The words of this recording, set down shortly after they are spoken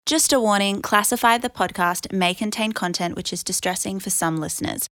Just a warning, Classified the podcast may contain content which is distressing for some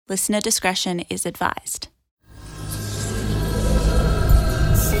listeners. Listener discretion is advised.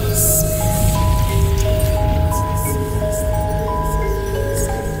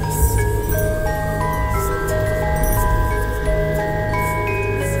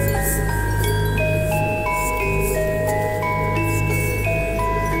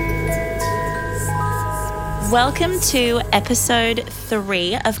 Welcome to episode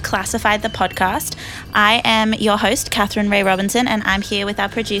 3 of Classified the podcast. I am your host, Catherine Ray Robinson, and I'm here with our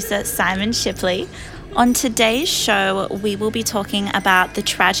producer, Simon Shipley. On today's show, we will be talking about the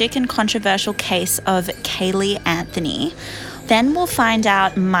tragic and controversial case of Caylee Anthony. Then we'll find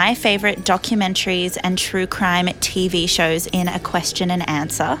out my favorite documentaries and true crime TV shows in a question and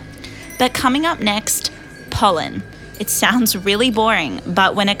answer. But coming up next, pollen. It sounds really boring,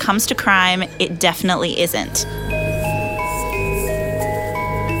 but when it comes to crime, it definitely isn't.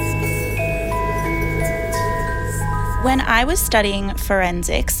 When I was studying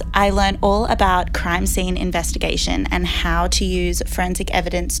forensics, I learned all about crime scene investigation and how to use forensic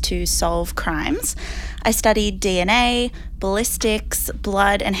evidence to solve crimes. I studied DNA, ballistics,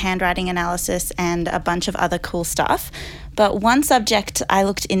 blood and handwriting analysis, and a bunch of other cool stuff. But one subject I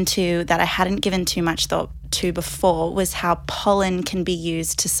looked into that I hadn't given too much thought to before was how pollen can be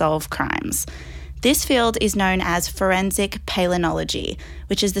used to solve crimes. This field is known as forensic palynology,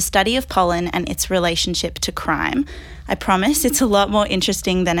 which is the study of pollen and its relationship to crime. I promise it's a lot more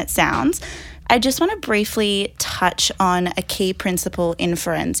interesting than it sounds. I just want to briefly touch on a key principle in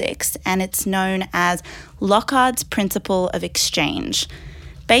forensics, and it's known as Locard's principle of exchange.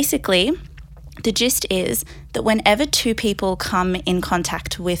 Basically, the gist is that whenever two people come in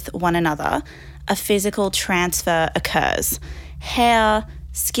contact with one another, a physical transfer occurs. Hair,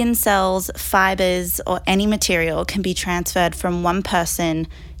 skin cells, fibers, or any material can be transferred from one person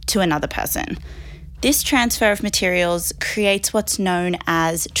to another person. This transfer of materials creates what's known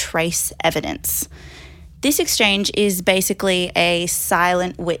as trace evidence. This exchange is basically a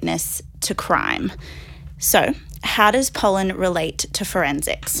silent witness to crime. So, how does pollen relate to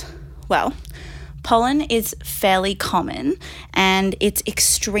forensics? Well, pollen is fairly common and it's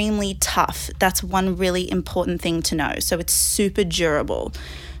extremely tough. That's one really important thing to know. So it's super durable.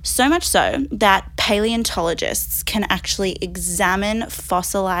 So much so that paleontologists can actually examine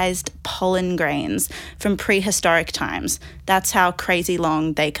fossilized pollen grains from prehistoric times. That's how crazy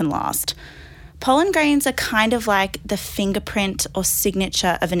long they can last. Pollen grains are kind of like the fingerprint or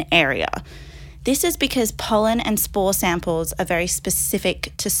signature of an area. This is because pollen and spore samples are very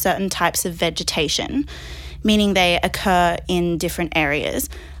specific to certain types of vegetation, meaning they occur in different areas,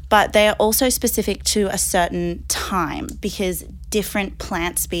 but they are also specific to a certain time because different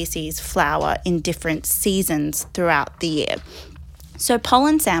plant species flower in different seasons throughout the year. So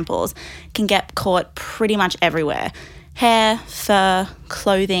pollen samples can get caught pretty much everywhere. Hair, fur,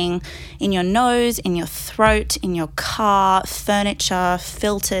 clothing, in your nose, in your throat, in your car, furniture,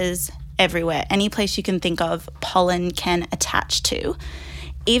 filters, everywhere. Any place you can think of, pollen can attach to.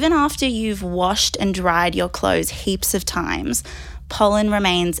 Even after you've washed and dried your clothes heaps of times, pollen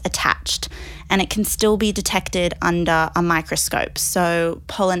remains attached and it can still be detected under a microscope. So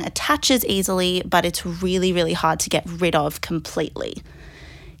pollen attaches easily, but it's really, really hard to get rid of completely.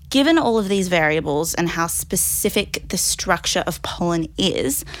 Given all of these variables and how specific the structure of pollen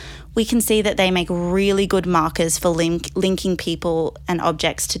is, we can see that they make really good markers for linking people and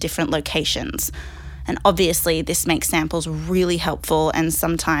objects to different locations. And obviously, this makes samples really helpful and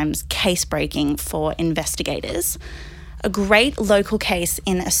sometimes case-breaking for investigators. A great local case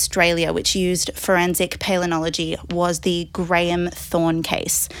in Australia which used forensic palynology was the Graham Thorne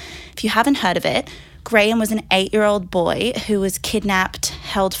case. If you haven't heard of it, Graham was an 8-year-old boy who was kidnapped,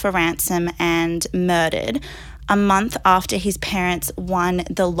 held for ransom, and murdered a month after his parents won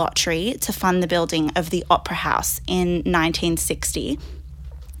the lottery to fund the building of the Opera House in 1960.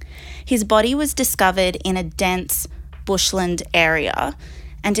 His body was discovered in a dense bushland area,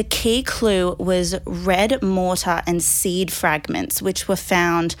 and a key clue was red mortar and seed fragments which were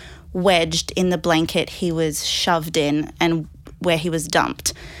found wedged in the blanket he was shoved in and where he was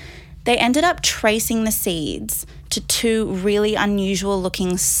dumped. They ended up tracing the seeds to 2 really unusual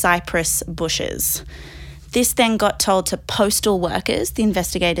looking cypress bushes. This then got told to postal workers. The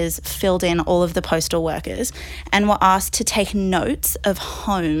investigators filled in all of the postal workers and were asked to take notes of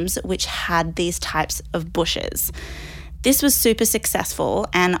homes which had these types of bushes. This was super successful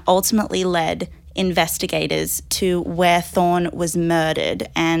and ultimately led investigators to where Thorne was murdered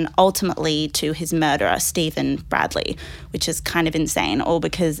and ultimately to his murderer, Stephen Bradley, which is kind of insane, all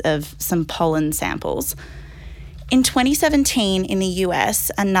because of some pollen samples. In 2017 in the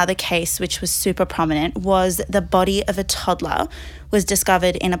US, another case which was super prominent was the body of a toddler was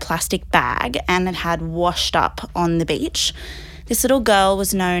discovered in a plastic bag and it had washed up on the beach. This little girl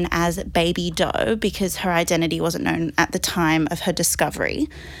was known as Baby Doe because her identity wasn't known at the time of her discovery.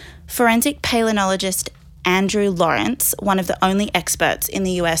 Forensic palynologist Andrew Lawrence, one of the only experts in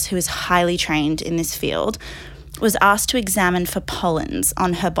the US who is highly trained in this field, was asked to examine for pollens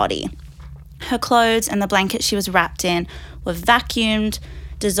on her body. Her clothes and the blanket she was wrapped in were vacuumed,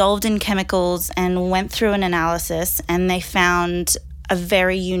 dissolved in chemicals, and went through an analysis, and they found a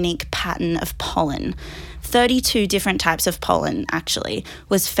very unique pattern of pollen. 32 different types of pollen, actually,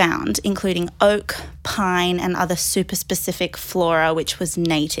 was found, including oak, pine, and other super specific flora, which was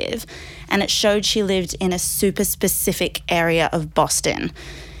native. And it showed she lived in a super specific area of Boston.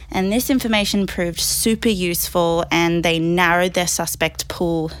 And this information proved super useful, and they narrowed their suspect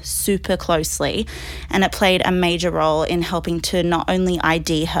pool super closely, and it played a major role in helping to not only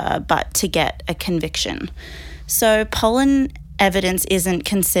ID her, but to get a conviction. So pollen evidence isn't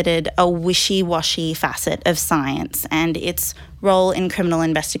considered a wishy-washy facet of science, and its role in criminal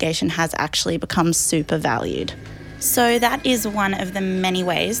investigation has actually become super valued. So that is one of the many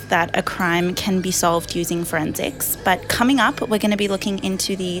ways that a crime can be solved using forensics. But coming up, we're going to be looking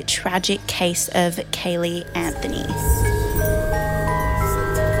into the tragic case of Caylee Anthony.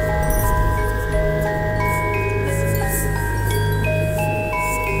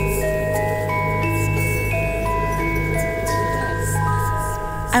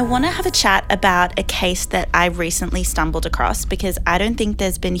 I want to have a chat about a case that I recently stumbled across because I don't think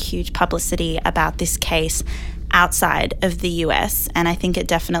there's been huge publicity about this case outside of the US, and I think it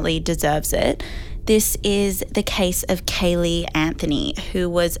definitely deserves it. This is the case of Caylee Anthony, who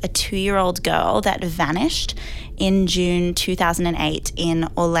was a 2-year-old girl that vanished in June 2008 in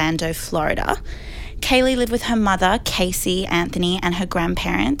Orlando, Florida. Caylee lived with her mother, Caylee Anthony, and her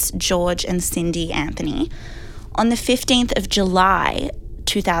grandparents, George and Cindy Anthony. On the 15th of July,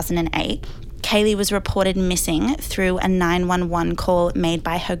 2008, Caylee was reported missing through a 911 call made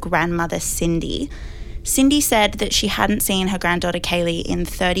by her grandmother, Cindy. Cindy said that she hadn't seen her granddaughter Caylee in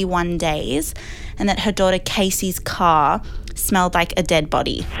 31 days and that her daughter Casey's car smelled like a dead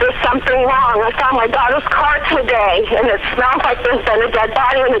body. There's something wrong. I found my daughter's car today, and it smells like there's been a dead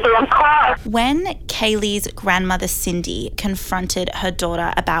body in the damn car. When Kaylee's grandmother Cindy confronted her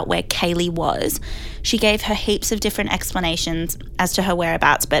daughter about where Caylee was, she gave her heaps of different explanations as to her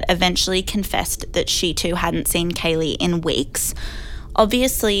whereabouts, but eventually confessed that she too hadn't seen Caylee in weeks.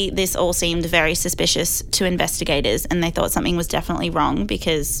 Obviously, this all seemed very suspicious to investigators, and they thought something was definitely wrong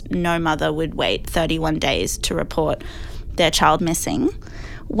because no mother would wait 31 days to report their child missing.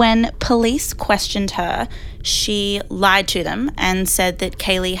 When police questioned her, she lied to them and said that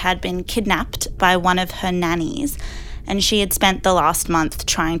Caylee had been kidnapped by one of her nannies, and she had spent the last month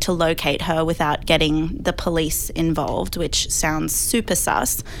trying to locate her without getting the police involved, which sounds super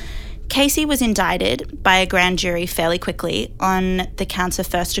sus. Casey was indicted by a grand jury fairly quickly on the counts of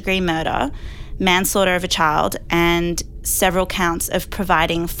first-degree murder, manslaughter of a child, and several counts of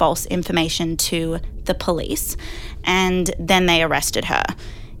providing false information to the police, and then they arrested her.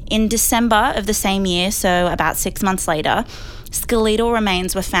 In December of the same year, so about 6 months later, skeletal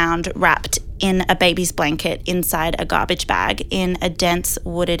remains were found wrapped in a baby's blanket inside a garbage bag in a dense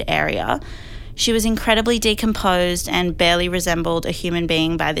wooded area. She was incredibly decomposed and barely resembled a human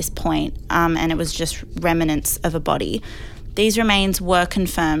being by this point, and it was just remnants of a body. These remains were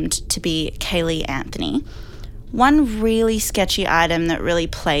confirmed to be Caylee Anthony. One really sketchy item that really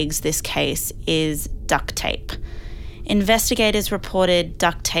plagues this case is duct tape. Investigators reported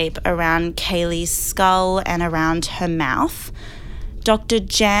duct tape around Caylee's skull and around her mouth. Dr.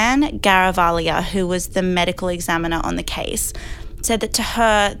 Jan Garavalia, who was the medical examiner on the case, said that to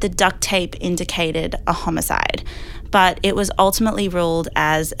her, the duct tape indicated a homicide, but it was ultimately ruled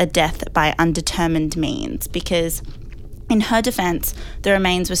as a death by undetermined means because, in her defense, the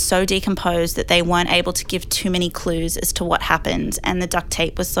remains were so decomposed that they weren't able to give too many clues as to what happened, and the duct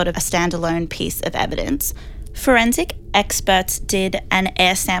tape was sort of a standalone piece of evidence. Forensic experts did an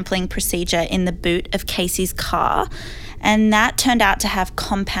air sampling procedure in the boot of Casey's car, and that turned out to have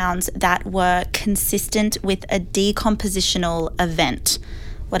compounds that were consistent with a decompositional event,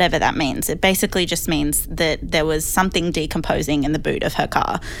 whatever that means. It basically just means that there was something decomposing in the boot of her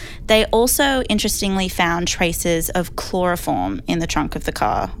car. They also, interestingly, found traces of chloroform in the trunk of the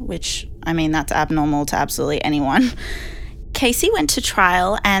car, which, I mean, that's abnormal to absolutely anyone. Casey went to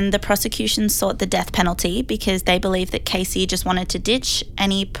trial, and the prosecution sought the death penalty because they believed that Casey just wanted to ditch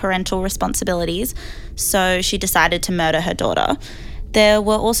any parental responsibilities, so she decided to murder her daughter. There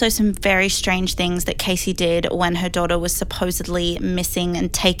were also some very strange things that Caylee did when her daughter was supposedly missing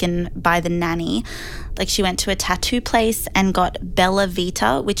and taken by the nanny. Like, she went to a tattoo place and got Bella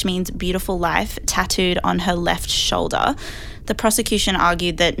Vita, which means beautiful life, tattooed on her left shoulder. The prosecution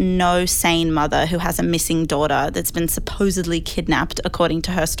argued that no sane mother who has a missing daughter that's been supposedly kidnapped, according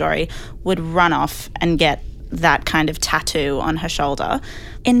to her story, would run off and get that kind of tattoo on her shoulder.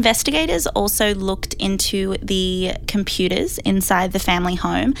 Investigators also looked into the computers inside the family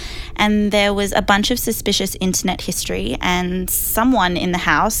home, and there was a bunch of suspicious internet history, and someone in the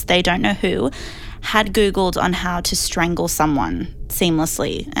house, they don't know who, had Googled on how to strangle someone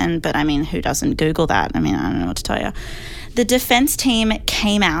seamlessly. But I mean, who doesn't Google that? I mean, I don't know what to tell you. The defense team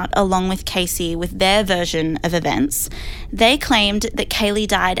came out along with Caylee with their version of events. They claimed that Caylee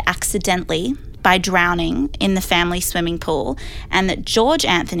died accidentally by drowning in the family swimming pool, and that George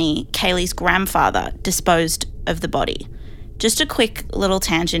Anthony, Caylee's grandfather, disposed of the body. Just a quick little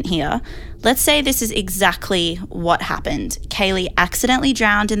tangent here. Let's say this is exactly what happened. Caylee accidentally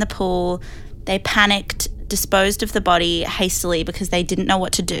drowned in the pool. They panicked, disposed of the body hastily because they didn't know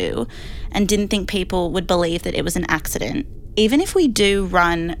what to do and didn't think people would believe that it was an accident. Even if we do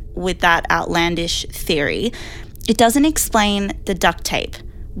run with that outlandish theory, it doesn't explain the duct tape.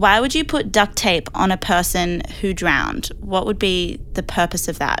 Why would you put duct tape on a person who drowned? What would be the purpose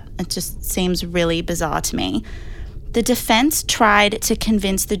of that? It just seems really bizarre to me. The defense tried to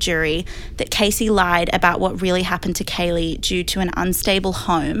convince the jury that Caylee lied about what really happened to Caylee due to an unstable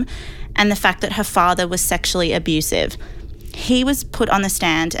home and the fact that her father was sexually abusive. He was put on the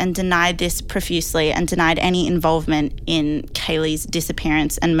stand and denied this profusely and denied any involvement in Caylee's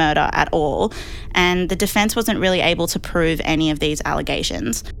disappearance and murder at all, and the defense wasn't really able to prove any of these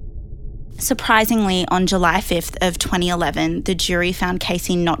allegations. Surprisingly, on July 5th of 2011, the jury found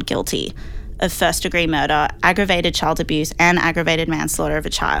Caylee not guilty of first-degree murder, aggravated child abuse, and aggravated manslaughter of a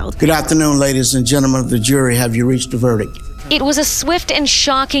child. Good afternoon, ladies and gentlemen of the jury. Have you reached a verdict? It was a swift and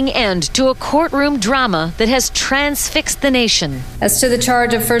shocking end to a courtroom drama that has transfixed the nation. As to the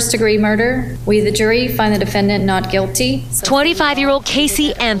charge of first-degree murder, we, the jury, find the defendant not guilty. 25-year-old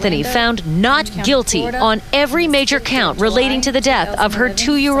Caylee Anthony found not guilty on every major count relating to the death of her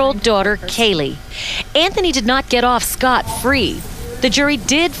 2-year-old daughter, Caylee. Anthony did not get off scot-free. The jury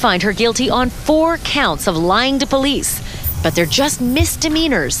did find her guilty on 4 counts of lying to police, but they're just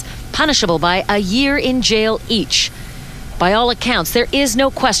misdemeanors, punishable by a year in jail each. By all accounts, there is no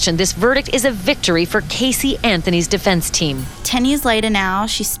question this verdict is a victory for Caylee Anthony's defense team. 10 years later now,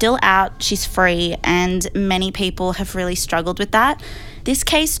 she's still out, she's free, and many people have really struggled with that. This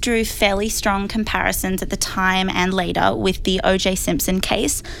case drew fairly strong comparisons at the time and later with the O.J. Simpson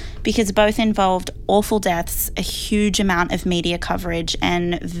case, because both involved awful deaths, a huge amount of media coverage,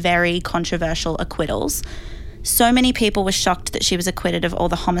 and very controversial acquittals. So many people were shocked that she was acquitted of all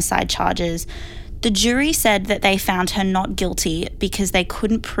the homicide charges. The jury said that they found her not guilty because they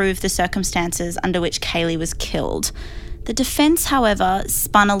couldn't prove the circumstances under which Caylee was killed. The defense, however,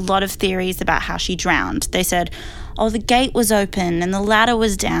 spun a lot of theories about how she drowned. They said, the gate was open and the ladder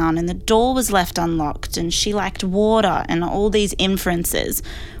was down and the door was left unlocked and she lacked water, and all these inferences,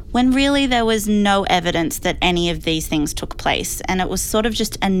 when really there was no evidence that any of these things took place, and it was sort of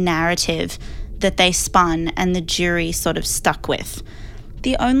just a narrative that they spun and the jury sort of stuck with.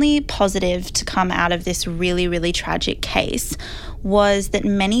 The only positive to come out of this really, really tragic case was that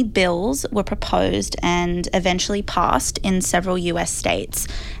many bills were proposed and eventually passed in several US states,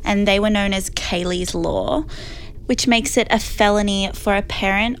 and they were known as Caylee's Law, which makes it a felony for a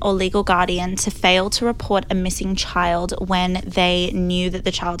parent or legal guardian to fail to report a missing child when they knew that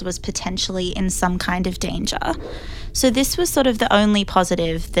the child was potentially in some kind of danger. So this was sort of the only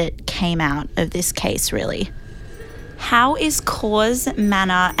positive that came out of this case, really. How is cause,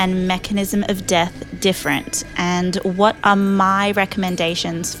 manner, and mechanism of death different? And what are my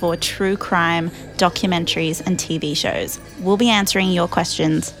recommendations for true crime documentaries and TV shows? We'll be answering your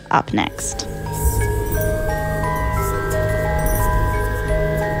questions up next.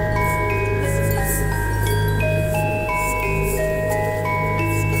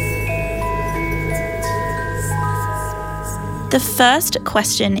 The first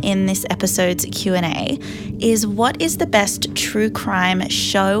question in this episode's Q&A is, what is the best true crime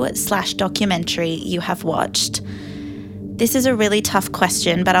show/documentary you have watched? This is a really tough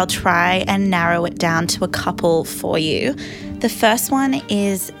question, but I'll try and narrow it down to a couple for you. The first one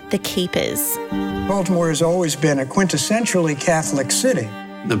is The Keepers. Baltimore has always been a quintessentially Catholic city.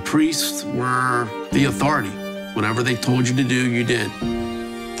 The priests were the authority. Whatever they told you to do, you did.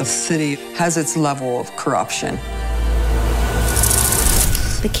 The city has its level of corruption.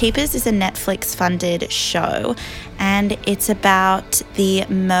 The Keepers is a Netflix-funded show, and it's about the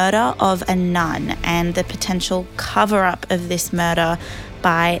murder of a nun and the potential cover-up of this murder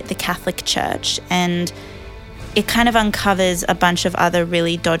by the Catholic Church. And it kind of uncovers a bunch of other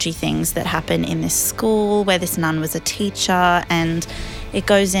really dodgy things that happen in this school where this nun was a teacher, and it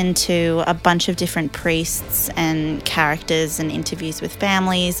goes into a bunch of different priests and characters and interviews with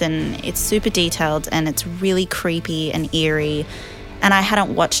families, and it's super detailed and it's really creepy and eerie. And I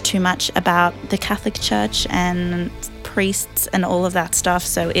hadn't watched too much about the Catholic Church and priests and all of that stuff,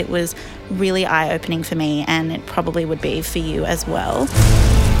 so it was really eye-opening for me, and it probably would be for you as well.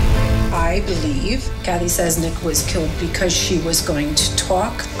 I believe Kathy says Nick was killed because she was going to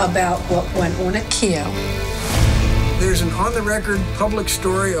talk about what went on at Keogh. There's an on-the-record public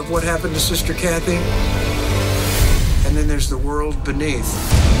story of what happened to Sister Kathy, and then there's the world beneath.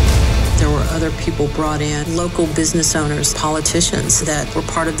 There were other people brought in, local business owners, politicians that were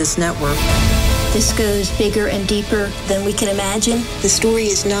part of this network. This goes bigger and deeper than we can imagine. The story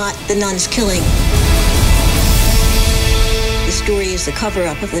is not the nun's killing. The story is the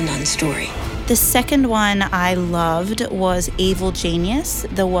cover-up of the nun story. The second one I loved was Evil Genius,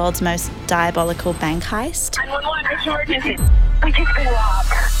 the world's most diabolical bank heist. We just been robbed.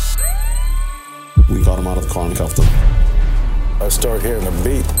 We got him out of the car and cuffed him. I started hearing a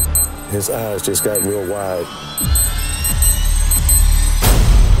beat. His eyes just got real wide.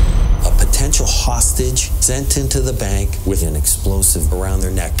 A potential hostage sent into the bank with an explosive around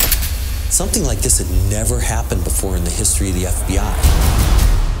their neck. Something like this had never happened before in the history of the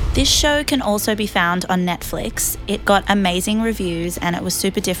FBI. This show can also be found on Netflix. It got amazing reviews and it was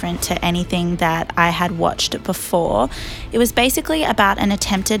super different to anything that I had watched before. It was basically about an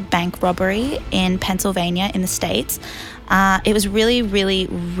attempted bank robbery in Pennsylvania in the States. It was really, really,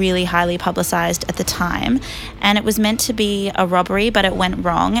 really highly publicized at the time, and it was meant to be a robbery, but it went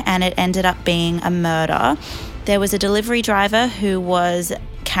wrong and it ended up being a murder. There was a delivery driver who was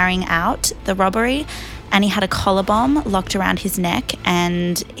carrying out the robbery, and he had a collar bomb locked around his neck,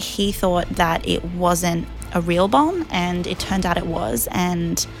 and he thought that it wasn't a real bomb, and it turned out it was.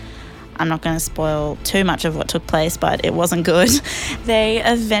 And I'm not going to spoil too much of what took place, but it wasn't good. They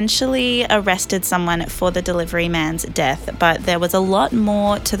eventually arrested someone for the delivery man's death, but there was a lot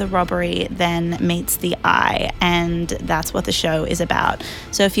more to the robbery than meets the eye, and that's what the show is about.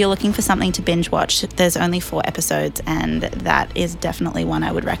 So if you're looking for something to binge watch, there's only 4 episodes, and that is definitely one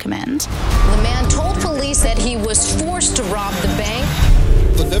I would recommend. The man told police that he was forced to rob the bank.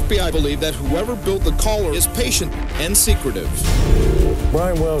 The FBI believe that whoever built the collar is patient and secretive.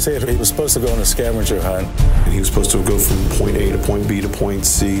 Brian Wells said he was supposed to go on a scavenger hunt. And he was supposed to go from point A to point B to point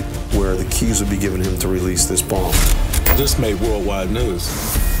C, where the keys would be given him to release this bomb. This made worldwide news.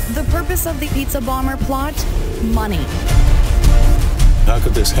 The purpose of the pizza bomber plot? Money. How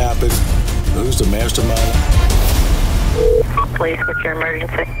could this happen? Who's the mastermind? Please, what's your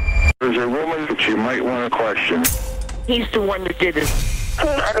emergency? There's a woman that you might want to question. He's the one that did it. He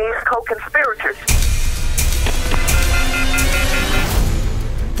and his co-conspirators.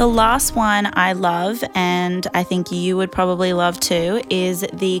 The last one I love, and I think you would probably love too, is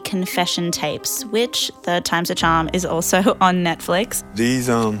the confession tapes, which, third time's a charm, is also on Netflix. These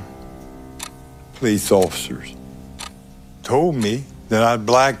police officers told me that I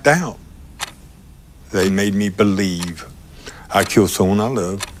blacked out. They made me believe I killed someone I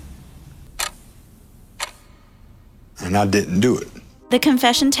loved, and I didn't do it. The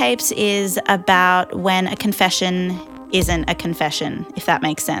confession tapes is about when a confession isn't a confession, if that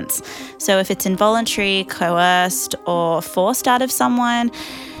makes sense. So if it's involuntary, coerced, or forced out of someone,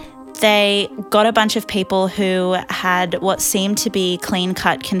 they got a bunch of people who had what seemed to be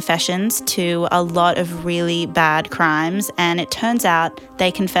clean-cut confessions to a lot of really bad crimes, and it turns out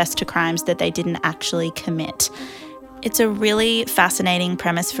they confessed to crimes that they didn't actually commit. It's a really fascinating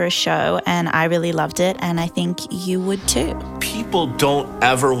premise for a show, and I really loved it, and I think you would too. People don't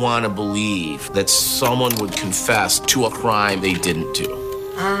ever want to believe that someone would confess to a crime they didn't do.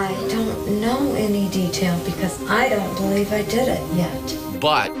 I don't know any detail because I don't believe I did it yet.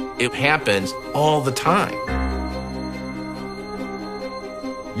 But it happens all the time.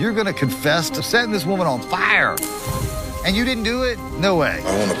 You're going to confess to setting this woman on fire. And you didn't do it? No way.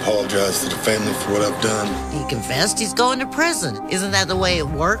 I want to apologize to the family for what I've done. He confessed he's going to prison. Isn't that the way it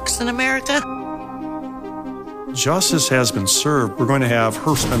works in America? Justice has been served. We're going to have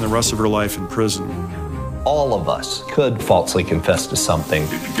her spend the rest of her life in prison. All of us could falsely confess to something.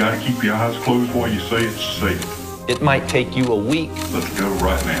 If you got to keep your eyes closed while you say it, say it. It might take you a week. Let's go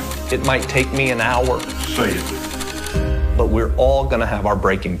right now. It might take me an hour. Say it. But we're all going to have our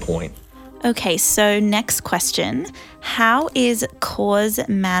breaking point. Okay, so next question. How is cause,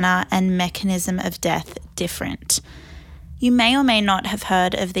 manner, and mechanism of death different? You may or may not have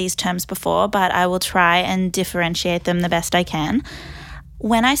heard of these terms before, but I will try and differentiate them the best I can.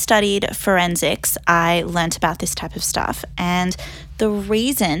 When I studied forensics, I learnt about this type of stuff, and the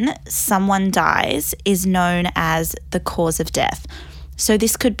reason someone dies is known as the cause of death. So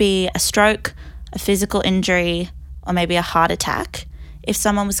this could be a stroke, a physical injury, or maybe a heart attack. If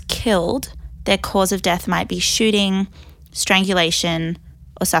someone was killed, their cause of death might be shooting, strangulation,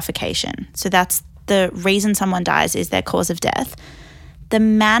 or suffocation. So that's the reason someone dies is their cause of death. The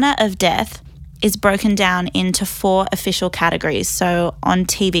manner of death is broken down into 4 official categories. So on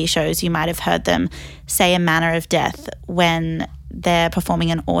TV shows, you might have heard them say a manner of death when they're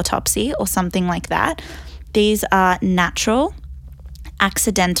performing an autopsy or something like that. These are natural,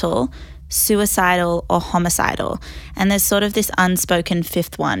 accidental, suicidal, or homicidal. And there's sort of this unspoken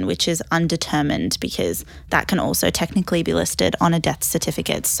 5th one, which is undetermined, because that can also technically be listed on a death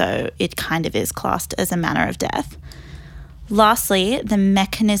certificate. So it kind of is classed as a manner of death. Lastly, the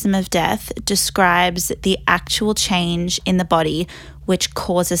mechanism of death describes the actual change in the body which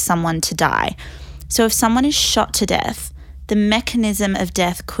causes someone to die. So if someone is shot to death, the mechanism of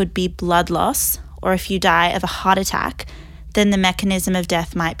death could be blood loss, or if you die of a heart attack, then the mechanism of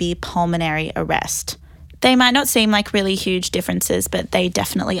death might be pulmonary arrest. They might not seem like really huge differences, but they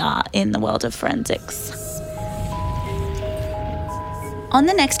definitely are in the world of forensics. On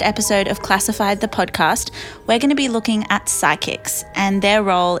the next episode of Classified the podcast, we're going to be looking at psychics and their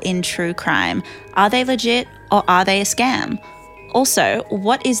role in true crime. Are they legit or are they a scam? Also,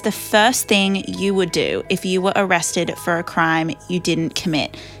 what is the first thing you would do if you were arrested for a crime you didn't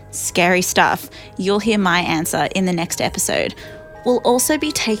commit? Scary stuff. You'll hear my answer in the next episode. We'll also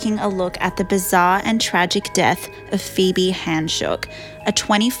be taking a look at the bizarre and tragic death of Phoebe Handshook, a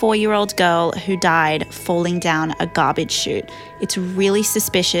 24-year-old girl who died falling down a garbage chute. It's really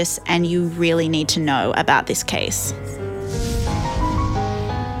suspicious and you really need to know about this case.